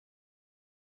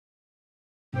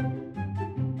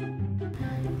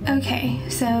Okay,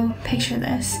 so picture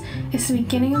this. It's the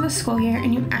beginning of the school year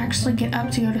and you actually get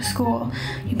up to go to school.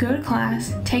 You go to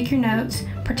class, take your notes,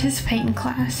 participate in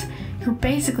class. You're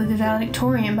basically the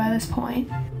valedictorian by this point.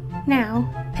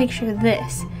 Now, picture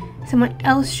this. Someone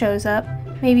else shows up,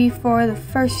 maybe for the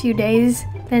first few days,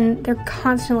 then they're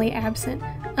constantly absent.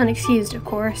 Unexcused, of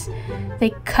course. They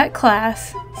cut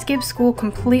class, skip school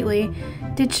completely,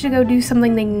 ditch to go do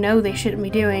something they know they shouldn't be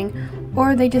doing,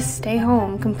 or they just stay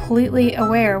home completely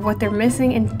aware of what they're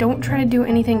missing and don't try to do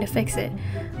anything to fix it.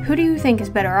 Who do you think is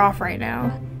better off right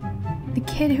now? The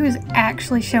kid who is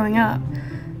actually showing up.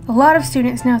 A lot of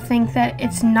students now think that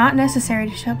it's not necessary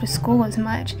to show up to school as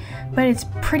much, but it's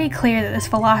pretty clear that this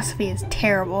philosophy is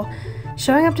terrible.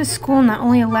 Showing up to school not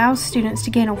only allows students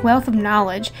to gain a wealth of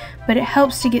knowledge, but it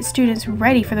helps to get students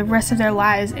ready for the rest of their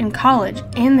lives in college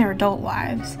and their adult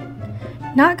lives.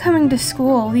 Not coming to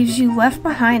school leaves you left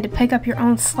behind to pick up your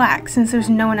own slack since there's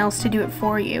no one else to do it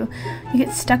for you. You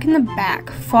get stuck in the back,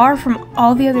 far from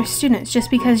all the other students just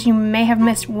because you may have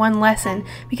missed one lesson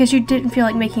because you didn't feel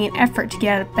like making an effort to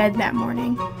get out of bed that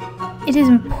morning. It is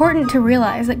important to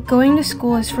realize that going to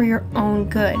school is for your own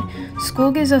good.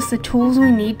 School gives us the tools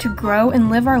we need to grow and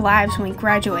live our lives when we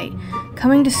graduate.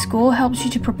 Coming to school helps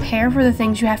you to prepare for the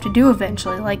things you have to do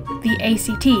eventually, like the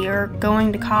ACT or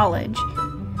going to college.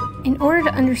 In order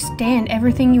to understand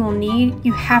everything you will need,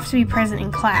 you have to be present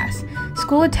in class.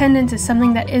 School attendance is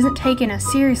something that isn't taken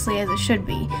as seriously as it should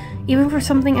be, even for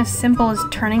something as simple as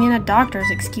turning in a doctor's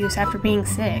excuse after being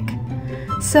sick.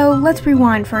 So let's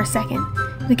rewind for a second.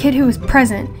 The kid who was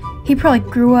present, he probably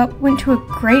grew up, went to a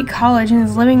great college, and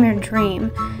is living their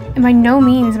dream. And by no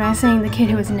means am I saying the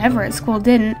kid who was never at school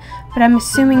didn't, but I'm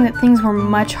assuming that things were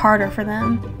much harder for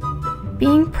them.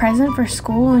 Being present for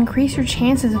school will increase your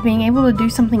chances of being able to do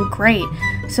something great,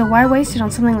 so why waste it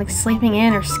on something like sleeping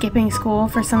in or skipping school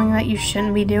for something that you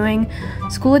shouldn't be doing?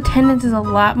 School attendance is a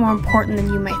lot more important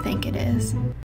than you might think it is.